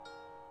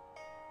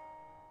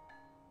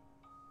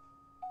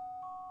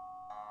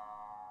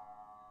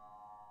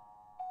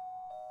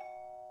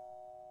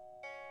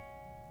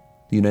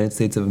The United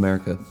States of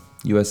America,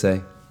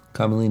 USA,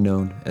 commonly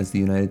known as the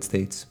United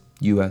States,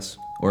 US,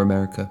 or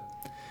America,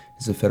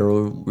 is a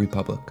federal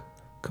republic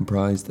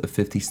comprised of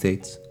 50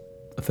 states,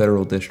 a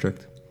federal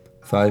district,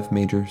 5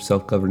 major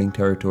self-governing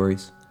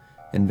territories,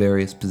 and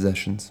various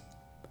possessions.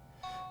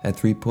 At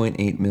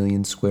 3.8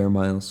 million square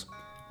miles,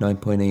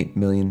 9.8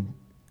 million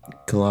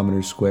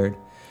kilometers squared,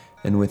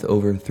 and with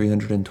over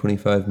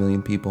 325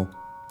 million people,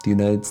 the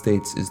United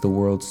States is the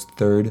world's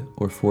third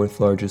or fourth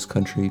largest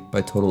country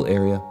by total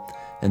area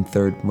and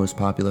third most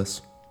populous.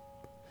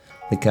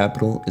 The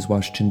capital is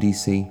Washington,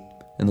 D.C.,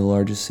 and the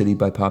largest city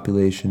by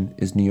population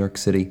is New York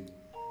City.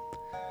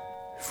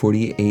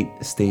 48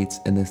 states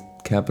and the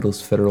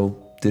capital's federal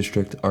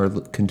district are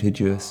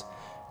contiguous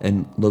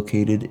and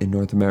located in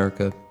North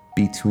America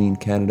between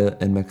Canada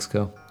and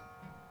Mexico.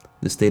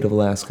 The state of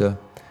Alaska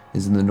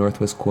is in the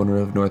northwest corner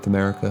of North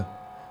America,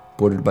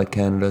 bordered by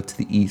Canada to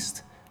the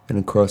east and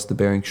across the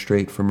Bering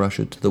Strait from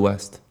Russia to the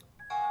west.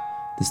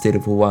 The state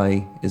of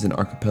Hawaii is an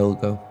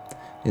archipelago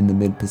in the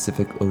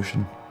mid-Pacific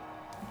Ocean.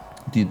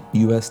 The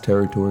U.S.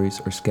 territories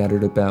are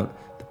scattered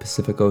about the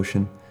Pacific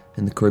Ocean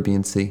and the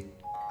Caribbean Sea,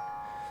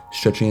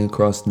 stretching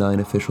across 9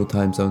 official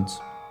time zones.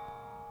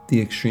 The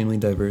extremely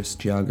diverse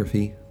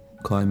geography,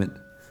 climate,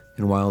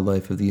 and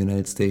wildlife of the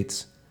United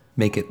States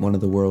make it one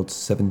of the world's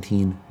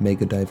 17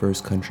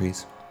 mega-diverse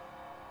countries.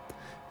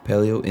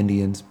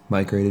 Paleo-Indians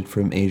migrated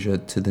from Asia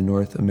to the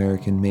North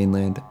American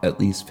mainland at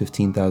least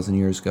 15,000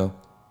 years ago.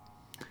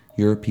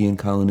 European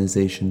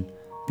colonization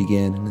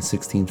began in the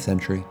 16th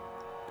century.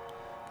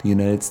 The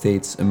United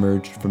States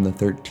emerged from the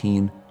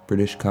 13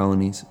 British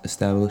colonies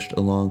established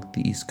along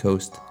the East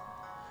Coast.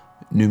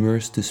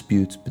 Numerous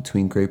disputes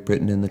between Great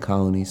Britain and the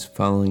colonies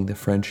following the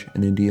French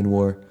and Indian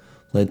War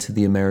led to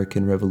the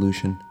American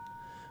Revolution,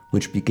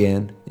 which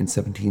began in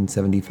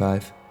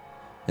 1775,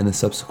 and the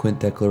subsequent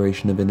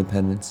Declaration of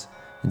Independence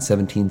in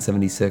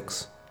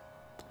 1776.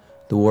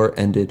 The war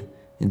ended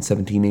in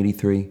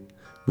 1783,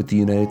 with the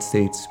United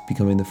States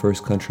becoming the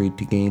first country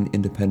to gain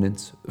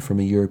independence from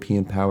a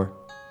European power.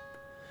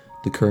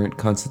 The current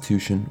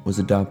Constitution was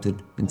adopted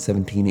in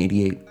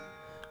 1788,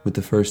 with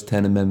the first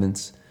 10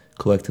 amendments,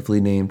 collectively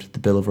named the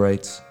Bill of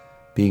Rights,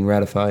 being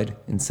ratified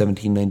in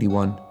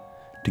 1791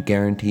 to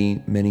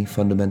guarantee many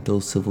fundamental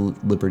civil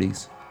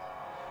liberties.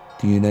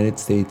 The United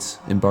States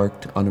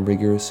embarked on a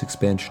rigorous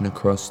expansion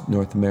across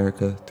North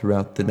America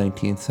throughout the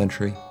 19th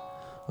century,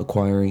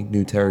 acquiring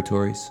new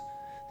territories,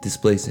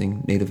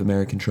 displacing Native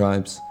American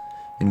tribes,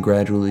 and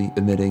gradually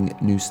admitting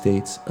new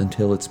states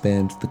until it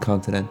spanned the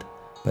continent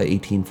by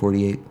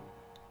 1848.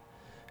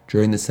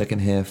 During the second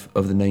half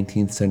of the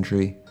 19th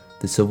century,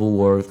 the Civil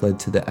War led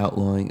to the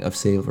outlawing of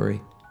slavery.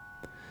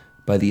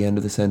 By the end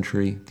of the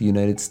century, the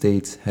United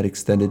States had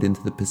extended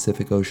into the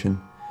Pacific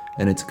Ocean,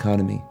 and its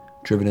economy,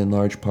 driven in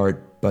large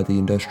part by the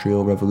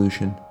Industrial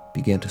Revolution,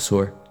 began to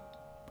soar.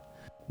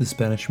 The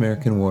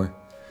Spanish-American War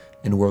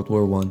and World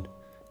War I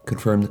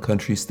confirmed the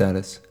country's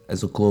status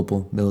as a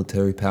global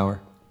military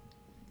power.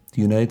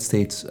 The United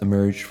States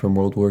emerged from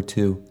World War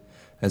II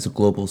as a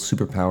global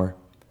superpower,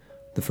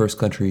 the first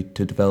country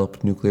to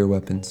develop nuclear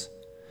weapons,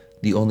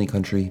 the only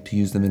country to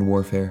use them in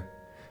warfare,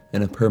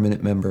 and a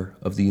permanent member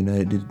of the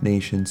United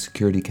Nations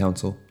Security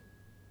Council.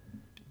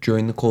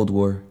 During the Cold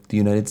War, the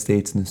United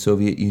States and the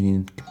Soviet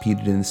Union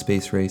competed in the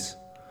space race,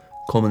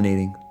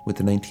 culminating with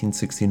the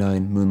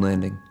 1969 moon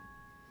landing.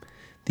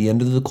 The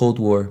end of the Cold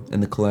War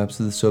and the collapse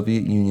of the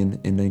Soviet Union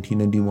in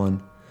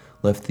 1991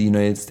 left the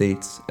United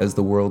States as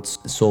the world's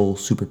sole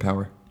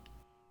superpower.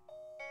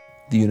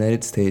 The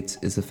United States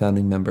is a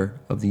founding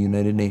member of the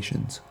United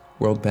Nations,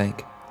 World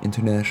Bank,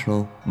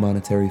 International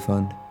Monetary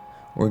Fund,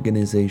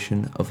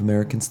 Organization of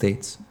American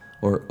States,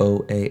 or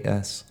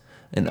OAS,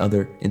 and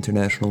other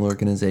international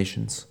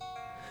organizations.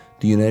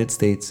 The United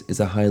States is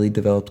a highly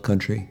developed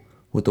country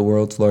with the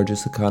world's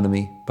largest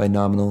economy by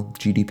nominal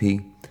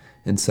GDP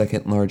and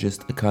second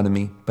largest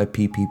economy by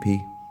PPP.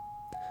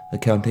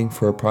 Accounting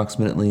for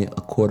approximately a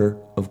quarter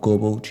of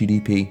global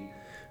GDP,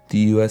 the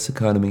U.S.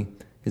 economy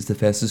is the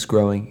fastest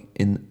growing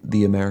in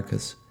the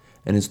Americas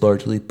and is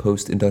largely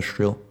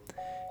post-industrial,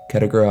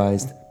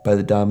 categorized by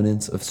the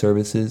dominance of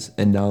services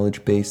and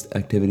knowledge-based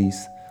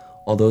activities,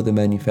 although the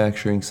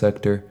manufacturing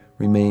sector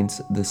remains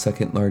the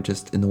second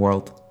largest in the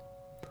world.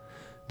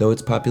 Though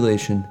its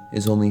population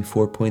is only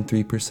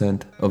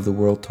 4.3% of the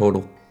world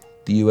total,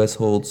 the U.S.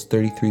 holds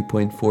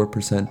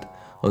 33.4%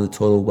 of the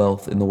total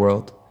wealth in the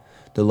world,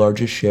 the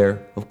largest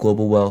share of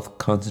global wealth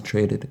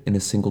concentrated in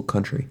a single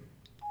country.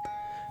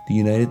 The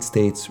United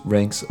States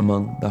ranks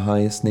among the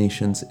highest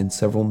nations in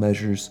several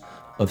measures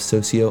of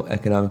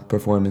socio-economic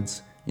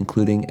performance,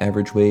 including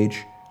average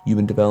wage,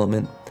 human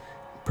development,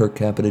 per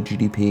capita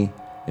GDP,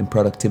 and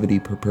productivity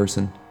per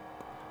person.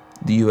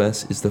 The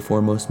U.S. is the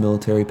foremost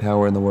military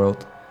power in the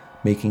world,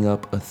 making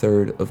up a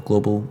third of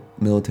global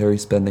military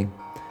spending,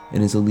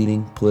 and is a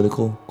leading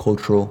political,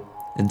 cultural,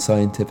 and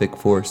scientific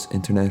force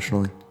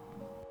internationally.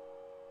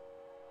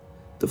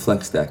 The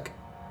Flex Deck,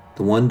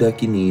 the one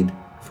deck you need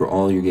for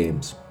all your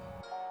games.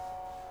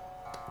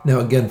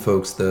 Now, again,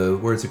 folks, the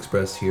words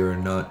expressed here are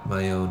not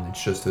my own.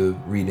 It's just a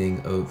reading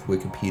of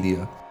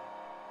Wikipedia.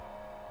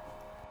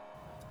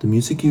 The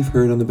music you've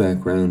heard on the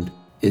background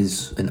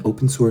is an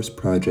open source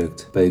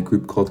project by a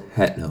group called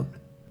Hatnote,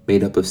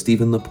 made up of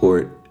Stephen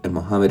Laporte and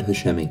Mohammed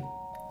Hashemi.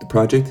 The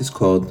project is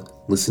called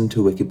Listen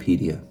to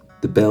Wikipedia.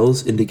 The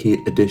bells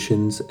indicate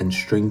additions and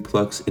string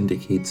plucks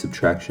indicate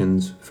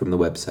subtractions from the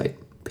website.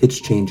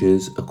 Pitch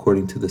changes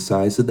according to the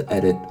size of the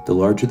edit. The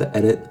larger the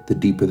edit, the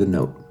deeper the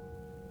note.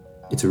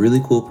 It's a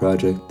really cool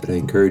project that I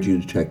encourage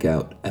you to check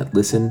out at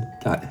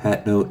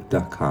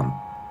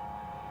listen.hatnote.com.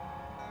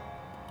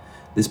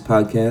 This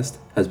podcast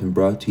has been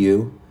brought to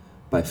you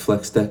by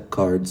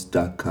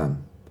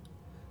FlexDeckCards.com.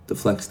 The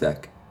Flex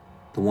Deck,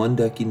 the one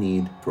deck you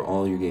need for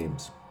all your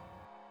games.